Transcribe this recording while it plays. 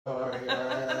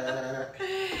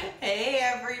Hey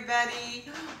everybody,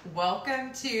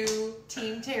 welcome to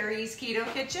Team Terry's Keto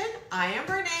Kitchen. I am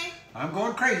Renee. I'm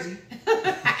going crazy.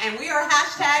 And we are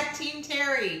hashtag Team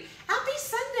Terry. Happy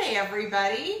Sunday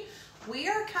everybody. We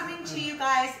are coming to you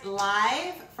guys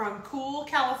live from cool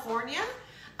California.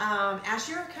 As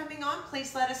you're coming on,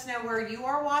 please let us know where you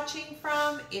are watching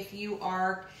from. If you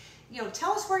are,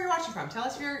 tell us where you're watching from. Tell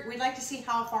us if we'd like to see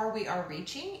how far we are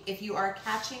reaching. If you are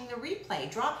catching the replay,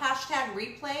 drop hashtag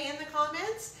replay in the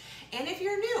comments. And if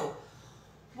you're new,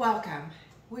 welcome.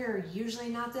 We're usually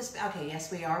not this, okay,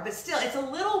 yes we are, but still it's a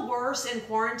little worse in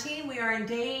quarantine. We are in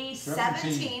day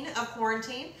 17 of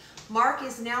quarantine. Mark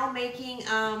is now making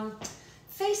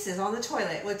faces on the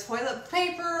toilet with toilet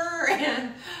paper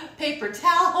and paper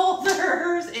towel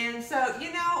holders. And so,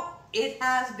 it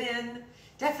has been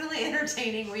definitely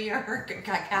entertaining. We are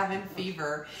cabin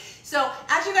fever. So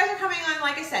as you guys are coming on,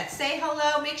 like I said, say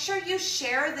hello. Make sure you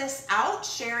share this out.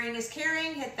 Sharing is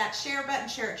caring. Hit that share button.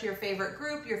 Share it to your favorite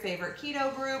group, your favorite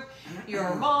keto group,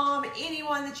 your mom,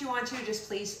 anyone that you want to. Just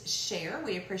please share.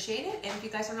 We appreciate it. And if you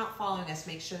guys are not following us,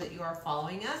 make sure that you are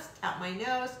following us. Tap my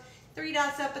nose, 3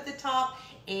 dots up at the top,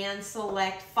 and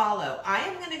select follow. I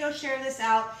am going to go share this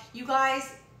out. You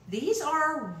guys, these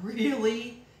are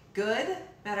really good.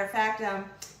 Matter of fact,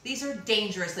 these are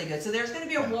dangerously good. So there's going to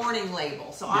be a warning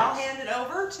label. So yes. I'll hand it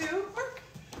over to Mark.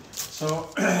 So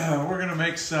we're going to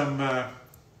make some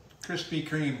Krispy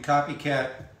Kreme copycat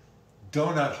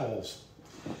donut holes.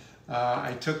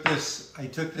 I took this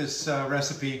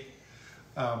recipe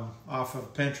off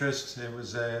of Pinterest. It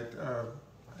was a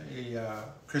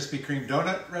Krispy Kreme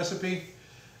donut recipe,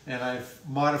 and I've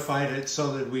modified it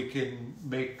so that we can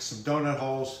make some donut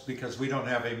holes because we don't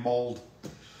have a mold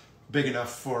big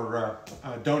enough for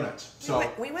donuts.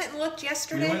 So we went and looked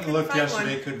yesterday.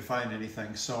 Couldn't find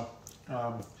anything. So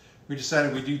we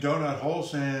decided we'd do donut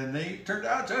holes, and they turned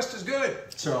out just as good.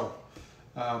 So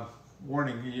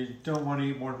warning, you don't want to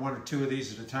eat more than 1 or 2 of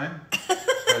these at a time.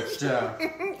 But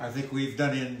I think we've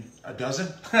done in a dozen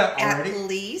already. At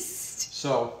least.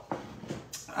 So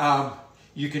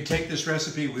you can take this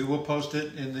recipe. We will post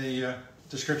it in the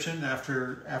description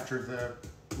after the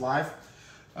live.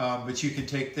 But you can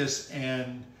take this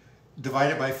and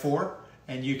divide it by 4,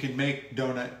 and you can make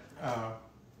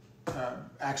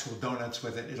actual donuts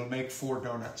with it. It'll make 4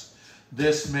 donuts.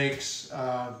 This makes,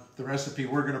 the recipe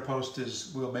we're going to post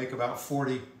is we'll make about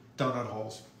 40 donut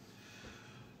holes.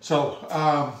 So,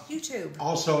 YouTube.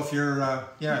 Also, if you're,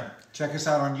 check us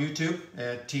out on YouTube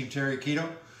at Team Terry Keto.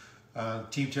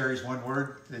 Team Terry is one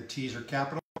word. The T's are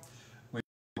capital. We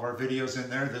have our videos in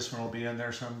there. This one will be in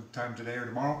there sometime today or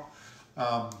tomorrow.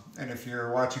 And if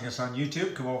you're watching us on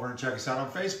YouTube, come over and check us out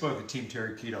on Facebook at Team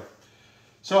Terry Keto.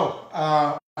 So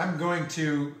I'm going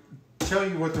to tell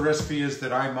you what the recipe is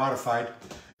that I modified,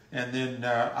 and then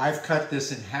I've cut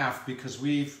this in half because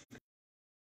we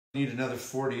need another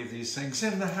 40 of these things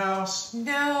in the house.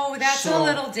 No, that's a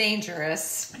little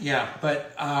dangerous. Yeah,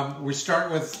 but we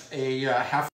start with a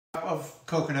half cup of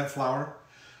coconut flour,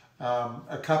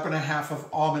 a cup and a half of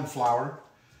almond flour,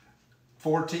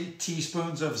 4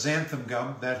 teaspoons of xanthan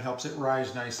gum, that helps it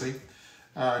rise nicely,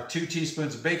 2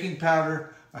 teaspoons of baking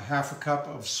powder, a half a cup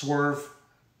of Swerve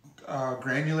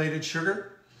granulated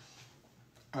sugar,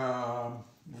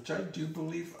 which I do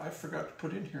believe I forgot to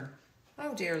put in here.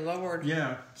 Oh dear Lord.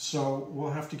 Yeah, so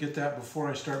we'll have to get that before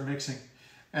I start mixing.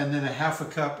 And then a half a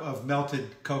cup of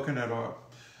melted coconut oil,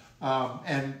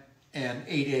 and 8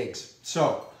 eggs.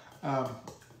 So,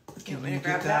 can we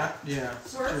grab that? Yeah.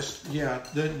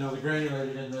 The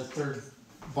granulated in the 3rd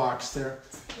box there.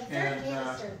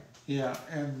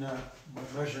 And my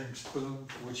measuring spoon,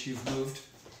 which you've moved.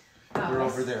 They're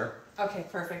over there. Okay,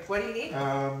 perfect. What do you need?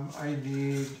 I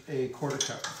need a 1/4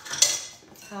 cup.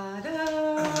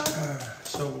 Ta-da!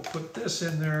 So we'll put this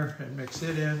in there and mix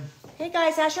it in. Hey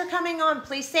guys, as you're coming on,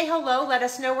 please say hello. Let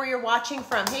us know where you're watching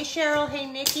from. Hey Cheryl, hey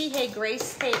Nikki, hey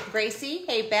Grace, hey Gracie,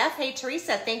 hey Beth, hey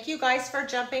Teresa. Thank you guys for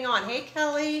jumping on. Hey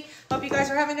Kelly, hope you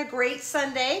guys are having a great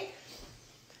Sunday.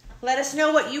 Let us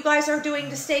know what you guys are doing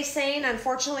to stay sane.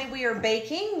 Unfortunately, we are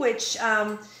baking, which,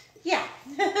 yeah.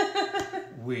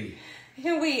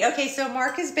 Okay, so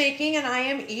Mark is baking and I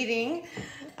am eating.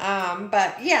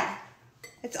 But yeah,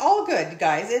 it's all good,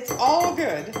 guys. It's all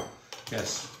good.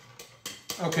 Yes.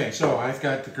 Okay, so I've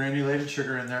got the granulated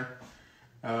sugar in there.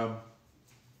 And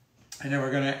then we're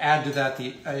going to add to that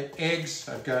the eggs.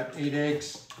 I've got 8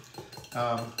 eggs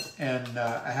and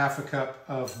a half a cup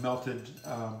of melted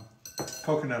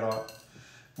coconut oil.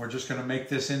 We're just going to make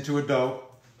this into a dough.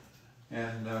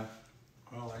 And,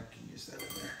 well, I can use that in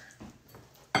there.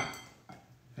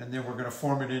 And then we're going to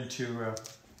form it into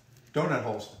donut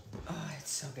holes. Oh,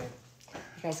 it's so good.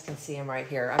 You guys can see them right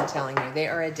here. I'm telling you, they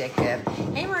are addictive.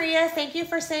 Hey, Maria, thank you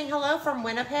for saying hello from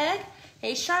Winnipeg.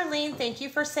 Hey, Charlene, thank you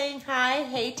for saying hi.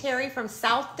 Hey, Terry from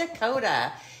South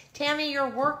Dakota. Tammy, you're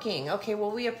working. Okay,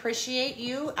 well, we appreciate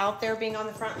you out there being on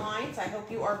the front lines. I hope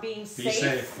you are being safe. Be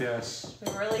safe, yes.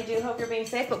 We really do hope you're being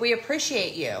safe, but we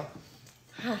appreciate you.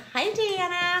 Hi,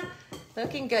 Deanna.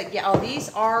 Looking good. Yeah, oh,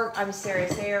 these are, I'm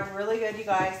serious, they are really good, you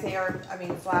guys. They are, I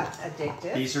mean, flat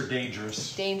addictive. These are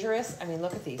dangerous. Dangerous. I mean,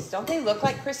 look at these. Don't they look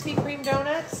like Krispy Kreme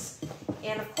donuts?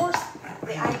 And of course,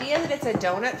 the idea that it's a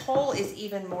donut hole is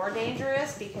even more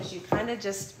dangerous because you kind of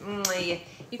just,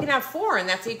 you can have 4 and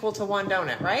that's equal to 1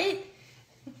 donut, right?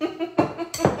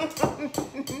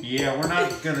 Yeah, we're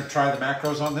not going to try the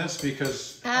macros on this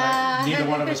because neither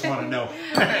one of us want to know.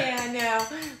 Yeah, no.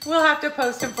 We'll have to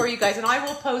post them for you guys. And I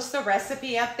will post the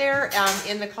recipe up there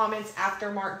in the comments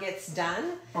after Mark gets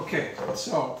done. Okay,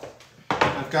 so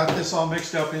I've got this all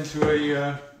mixed up into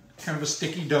a kind of a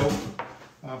sticky dough.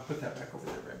 Put that back over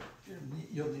there, babe.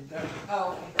 You'll need that.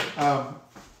 Oh, okay.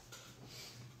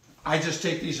 I just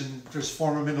take these and just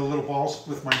form them into little balls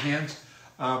with my hands.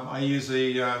 I use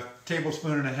a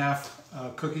tablespoon and a half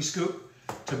cookie scoop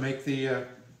to make the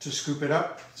to scoop it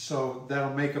up. So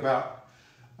that'll make about,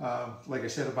 like I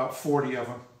said, about 40 of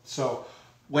them. So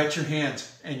wet your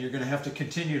hands, and you're going to have to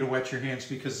continue to wet your hands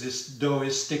because this dough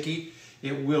is sticky.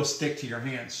 It will stick to your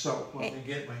hands. So let me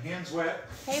get my hands wet.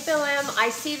 Hey, Bill M, I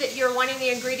see that you're wanting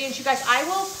the ingredients. You guys, I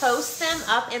will post them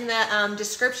up in the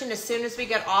description as soon as we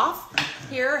get off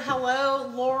here. Hello,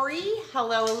 Lori.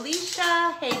 Hello,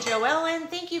 Alicia. Hey, Joellen.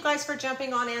 Thank you guys for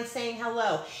jumping on and saying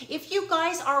hello. If you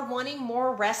guys are wanting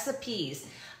more recipes,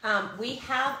 we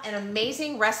have an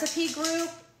amazing recipe group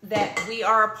that we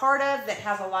are a part of that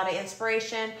has a lot of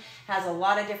inspiration, has a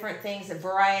lot of different things, a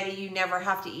variety. You never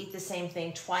have to eat the same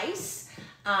thing twice.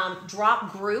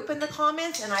 Drop group in the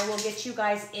comments and I will get you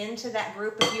guys into that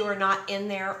group if you are not in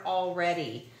there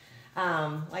already.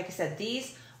 Like I said,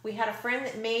 these, we had a friend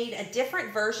that made a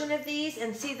different version of these,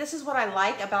 and see, this is what I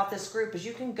like about this group is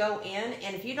you can go in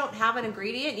and if you don't have an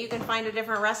ingredient, you can find a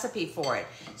different recipe for it.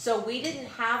 So we didn't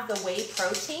have the whey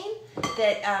protein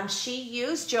that she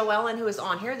used, Joellen, who is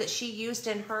on here, that she used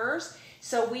in hers.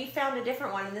 So we found a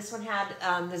different one, and this one had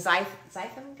the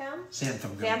xanthan gum?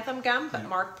 Xanthan gum, but yeah.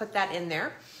 Mark put that in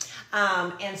there.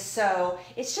 And so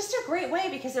it's just a great way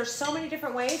because there's so many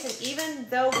different ways, and even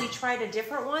though we tried a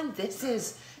different one, this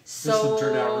is so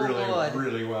good. This one turned out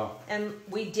really well. And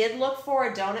we did look for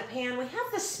a donut pan. We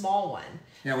have the small one.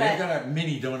 Yeah, we've got a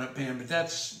mini donut pan, but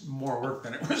that's more work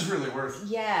than it was really worth.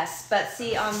 Yes, but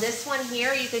see, on this one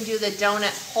here, you can do the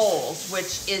donut holes,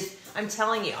 which is, I'm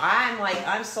telling you,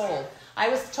 I'm sold. I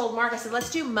was told Mark, I said,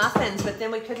 let's do muffins, but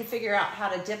then we couldn't figure out how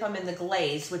to dip them in the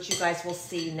glaze, which you guys will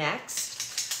see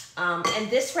next. And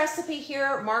this recipe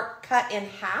here, Mark cut in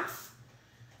half.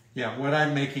 Yeah, what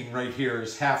I'm making right here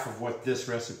is half of what this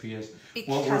recipe is.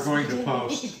 What we're going to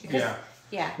post,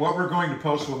 yeah. What we're going to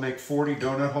post will make 40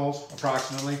 donut holes,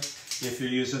 approximately, if you're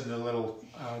using the little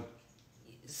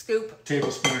scoop,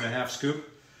 tablespoon and a half scoop.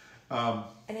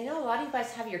 And I know a lot of you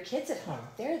guys have your kids at home.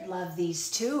 They'd love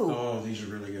these too. Oh, these are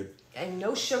really good. And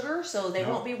no sugar, so they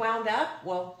won't be wound up.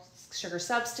 Well, sugar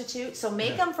substitute. So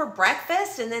make them for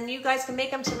breakfast, and then you guys can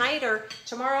make them tonight or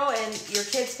tomorrow, and your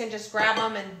kids can just grab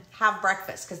them and have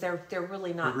breakfast because they're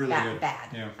really not that bad.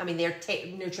 Yeah. I mean, they're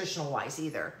nutritional wise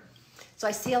either. So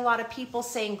I see a lot of people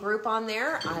saying group on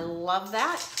there. I love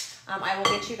that. I will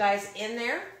get you guys in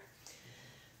there.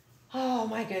 Oh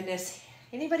my goodness.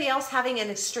 Anybody else having an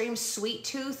extreme sweet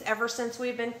tooth ever since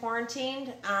we've been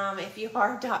quarantined? If you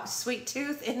are sweet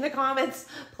tooth in the comments,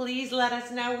 please let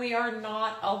us know. We are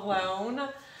not alone.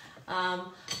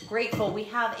 Grateful. We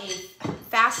have a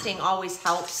fasting always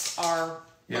helps our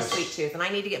sweet tooth. And I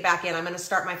need to get back in. I'm going to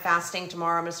start my fasting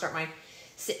tomorrow. I'm going to start my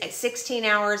 16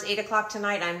 hours, 8 o'clock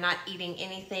tonight. I'm not eating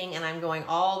anything and I'm going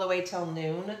all the way till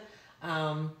noon.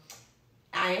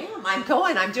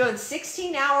 I'm doing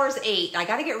 16 hours, 8. I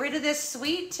got to get rid of this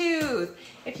sweet tooth.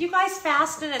 If you guys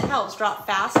fast and it helps, drop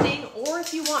fasting. Or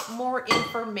if you want more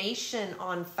information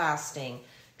on fasting,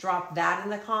 drop that in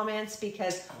the comments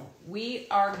because we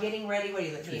are getting ready. What do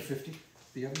you think? 350,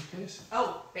 the oven, please.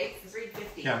 Oh, bake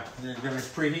 350. Yeah, you're going to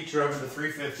preheat your oven to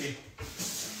 350.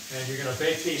 And you're going to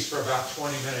bake these for about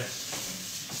 20 minutes.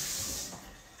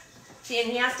 See, and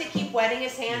he has to keep wetting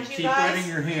his hands, you guys. Keep wetting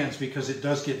your hands because it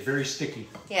does get very sticky.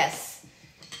 Yes.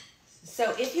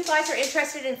 So if you guys are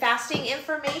interested in fasting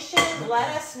information, let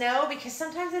us know because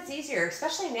sometimes it's easier,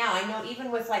 especially now. I know even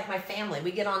with like my family,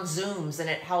 we get on Zooms and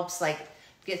it helps like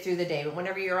get through the day. But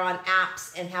whenever you're on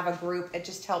apps and have a group, it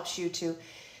just helps you to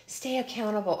Stay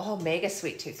accountable. Oh, mega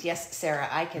sweet tooth. Yes, Sarah,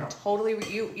 I can totally,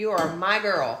 you are my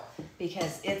girl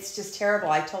because it's just terrible.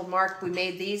 I told Mark we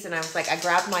made these and I was like, I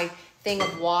grabbed my thing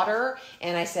of water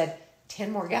and I said,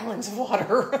 10 more gallons of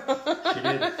water. She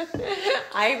did.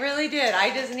 I really did.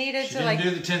 I just needed She to didn't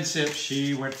do the 10 sips.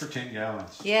 She went for 10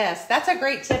 gallons. Yes, that's a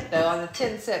great tip though on the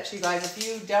 10 sips, you guys. If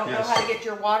you don't know how to get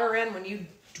your water in, when you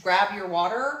grab your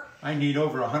water. I need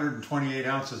over 128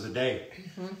 ounces a day.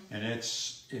 Mm-hmm. And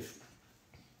it's,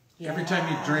 every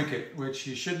time you drink it, which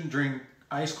you shouldn't drink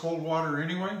ice cold water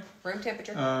anyway. Room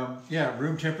temperature.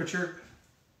 Room temperature.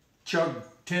 Chug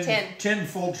 10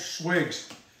 full swigs.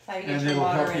 And it'll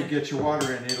help you get your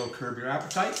water in. It'll curb your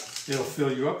appetite. It'll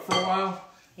fill you up for a while.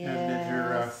 Yes. And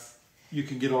then you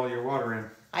can get all your water in.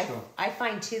 I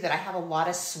find too that I have a lot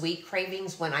of sweet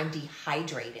cravings when I'm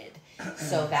dehydrated.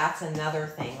 So that's another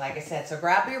thing. Like I said, so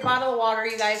grab your bottle of water,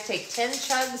 you guys. Take 10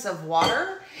 chugs of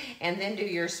water and then do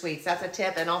your sweets. That's a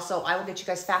tip. And also, I will get you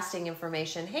guys fasting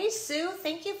information. Hey, Sue,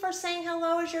 thank you for saying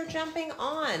hello as you're jumping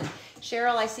on.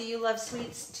 Cheryl, I see you love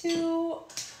sweets too.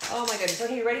 Oh my goodness.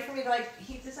 Okay, you ready for me to like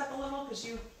heat this up a little? Because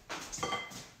you...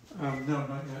 No,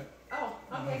 not yet. Oh, okay.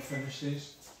 I'm going to finish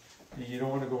these. You don't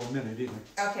want to go a minute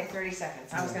either. Okay, 30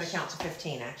 seconds. I was going to count to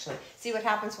 15 actually. See what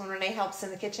happens when Renee helps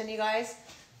in the kitchen, you guys?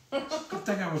 Good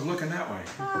thing I was looking that way.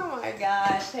 Oh my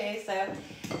gosh. Hey, so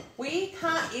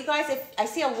you guys, if I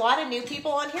see a lot of new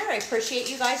people on here, I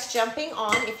appreciate you guys jumping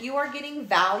on. If you are getting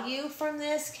value from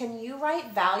this, can you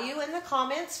write value in the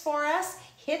comments for us?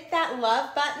 Hit that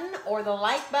love button or the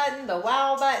like button, the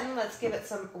wow button. Let's give it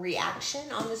some reaction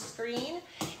on the screen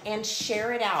and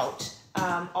share it out.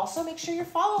 Also, make sure you're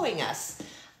following us.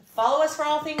 Follow us for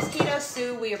all things keto.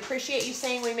 Sue, we appreciate you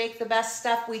saying we make the best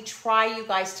stuff. We try, you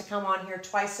guys, to come on here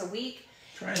twice a week.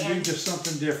 Try and do just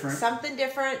something different. Something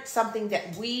different, something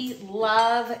that we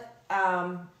love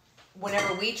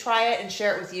whenever we try it and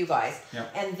share it with you guys.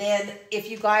 Yep. And then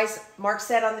if you guys, Mark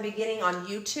said on the beginning on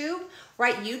YouTube,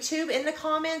 write YouTube in the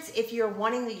comments. If you're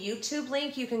wanting the YouTube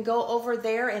link, you can go over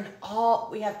there and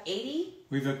we have 80?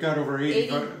 We've got over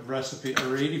 80 recipe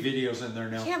or 80 videos in there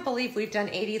now. I can't believe we've done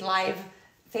 80 live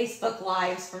Facebook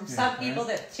lives from some people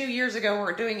that 2 years ago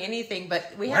weren't doing anything, but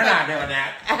we're not doing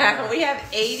that. We have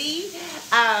 80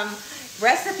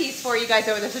 recipes for you guys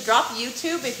over there. So drop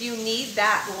YouTube if you need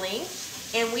that link.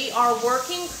 And we are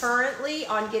working currently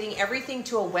on getting everything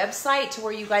to a website to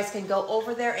where you guys can go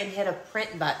over there and hit a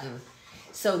print button.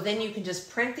 So then you can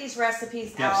just print these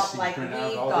recipes out like we've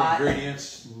got. All the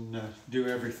ingredients and do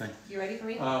everything. You ready for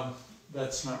me?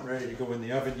 That's not ready to go in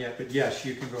the oven yet, but yes,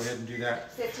 you can go ahead and do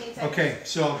that. 15 seconds. Okay,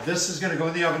 so this is going to go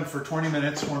in the oven for 20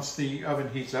 minutes once the oven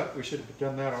heats up. We should have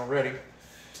done that already.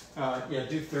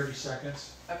 Do 30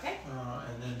 seconds. Okay.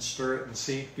 And then stir it and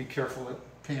see. Be careful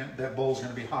that bowl's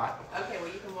going to be hot. Okay, well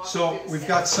you can walk. So we've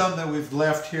got some that we've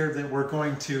left here that we're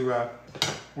going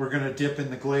to dip in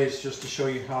the glaze just to show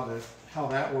you how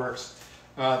that works.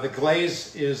 The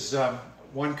glaze is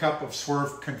 1 cup of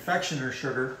Swerve confectioner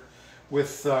sugar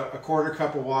with a 1/4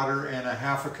 cup of water and a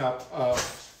 1/2 cup of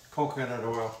coconut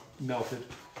oil melted.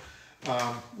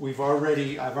 I've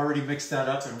already mixed that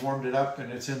up and warmed it up,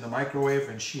 and it's in the microwave,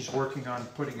 and she's working on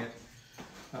putting it,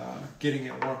 getting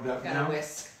it warmed up now. Got a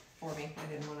whisk for me.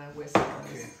 I didn't want to whisk.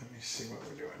 Okay, let me see what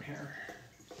we're doing here.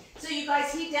 So you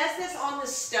guys, he does this on the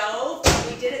stove.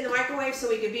 We did it in the microwave so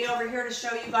we could be over here to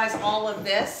show you guys all of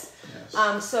this.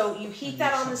 Yes. So you heat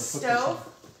that on the stove.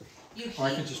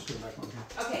 I can just put it back on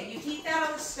here. Okay, you heat that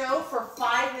on the stove for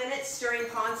 5 minutes, stirring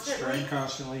constantly. Stirring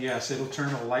constantly, yes. It'll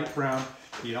turn a light brown.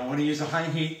 You don't want to use a high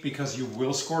heat because you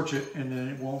will scorch it and then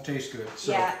it won't taste good.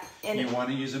 So you want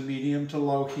to use a medium to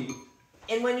low heat.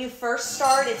 And when you first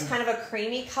start, it's kind of a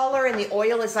creamy color and the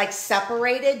oil is like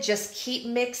separated. Just keep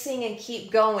mixing and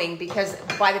keep going because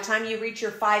by the time you reach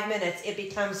your 5 minutes, it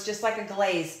becomes just like a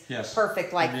glaze. Yes.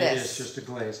 Perfect like this. It is just a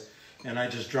glaze. And I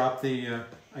just dropped the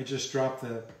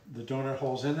donut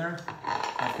holes in there.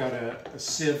 I've got a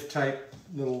sieve type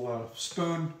little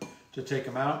spoon to take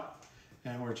them out.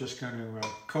 And we're just going to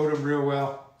coat them real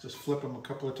well. Just flip them a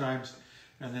couple of times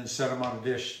and then set them on a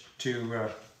dish to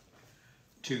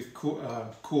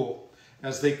cool.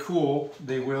 As they cool,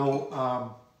 they will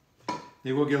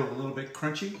get a little bit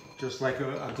crunchy, just like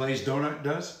a glazed donut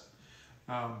does.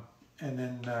 And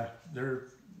then they're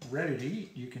ready to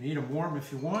eat. You can eat them warm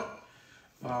if you want,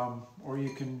 or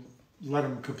you can let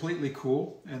them completely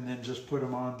cool and then just put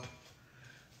them out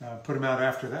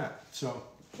after that. So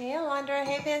Hey, Alondra.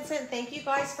 Hey, Vincent. Thank you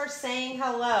guys for saying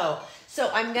hello. So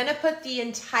I'm going to put the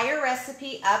entire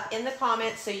recipe up in the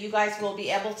comments so you guys will be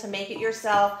able to make it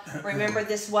yourself. Remember,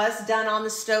 this was done on the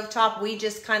stovetop. We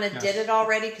just kind of did it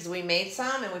already because we made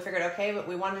some and we figured, okay, but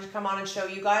we wanted to come on and show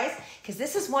you guys because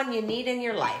this is one you need in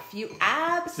your life. You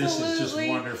absolutely This is just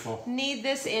wonderful. Need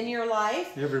this in your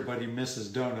life. Everybody misses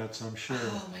donuts, I'm sure.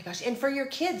 Oh my gosh. And for your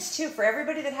kids too, for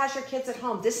everybody that has your kids at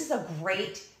home, this is a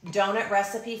great donut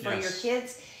recipe for your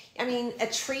kids. I mean, a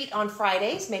treat on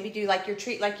Fridays. Maybe do like your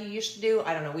treat like you used to do.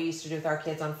 I don't know. We used to do with our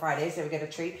kids on Fridays. They would get a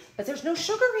treat, but there's no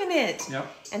sugar in it. Yep.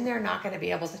 And they're not going to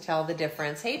be able to tell the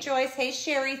difference. Hey, Joyce. Hey,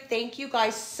 Sherry. Thank you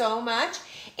guys so much.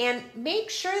 And make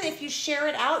sure that if you share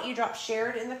it out, you drop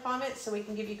shared in the comments so we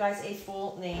can give you guys a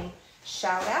full name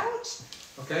shout out.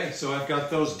 Okay, so I've got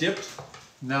those dipped.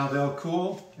 Now they'll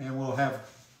cool and we'll have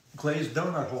glazed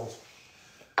donut holes.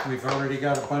 We've already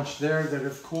got a bunch there that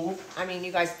have cooled. I mean,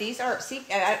 you guys, these are, see,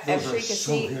 as you can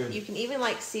see, good. you can even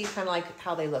like see kind of like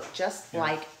how they look, just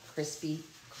like Krispy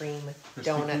Kreme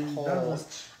Donut Holes.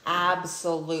 Donuts.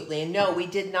 Absolutely. And no, we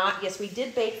did not, yes, we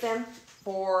did bake them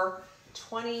for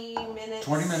 20 minutes.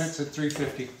 20 minutes at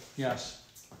 350, yes.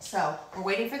 So we're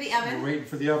waiting for the oven. We're waiting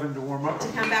for the oven to warm up. To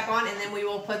come back on, and then we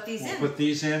will put these in. Put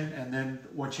these in, and then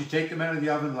once you take them out of the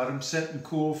oven, let them sit and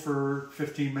cool for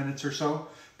 15 minutes or so.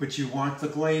 But you want the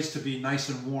glaze to be nice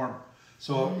and warm.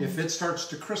 So if it starts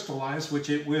to crystallize,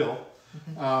 which it will,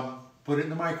 put it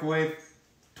in the microwave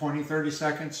 20, 30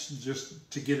 seconds just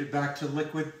to get it back to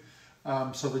liquid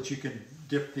so that you can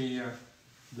dip the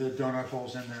donut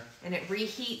holes in there. And it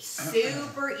reheats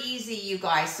super easy, you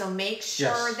guys. So make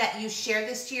sure that you share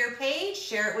this to your page,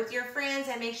 share it with your friends,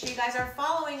 and make sure you guys are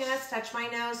following us. Touch my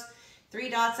nose,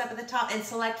 3 dots up at the top, and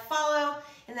select follow.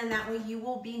 And then that way you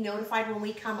will be notified when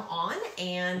we come on.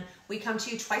 And we come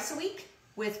to you twice a week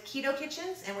with Keto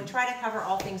Kitchens, and we try to cover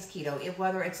all things keto,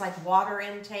 whether it's like water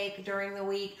intake during the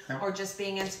week or just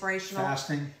being inspirational.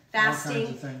 Fasting. Fasting. All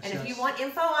kinds of things, and if you want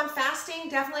info on fasting,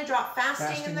 definitely drop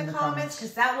fasting in the comments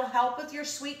because that will help with your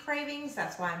sweet cravings.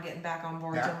 That's why I'm getting back on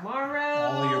board tomorrow.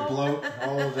 All of your bloat,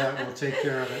 all of that will take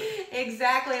care of it.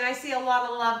 Exactly. And I see a lot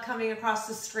of love coming across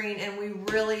the screen, and we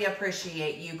really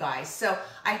appreciate you guys. So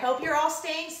I hope you're all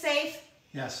staying safe.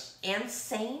 Yes. And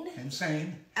sane. And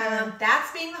sane.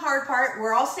 That's being the hard part.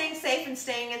 We're all staying safe and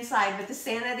staying inside, but the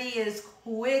sanity is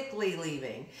quickly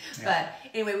leaving. But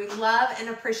anyway, we love and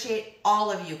appreciate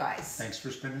all of you guys. Thanks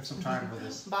for spending some time with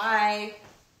us. Bye.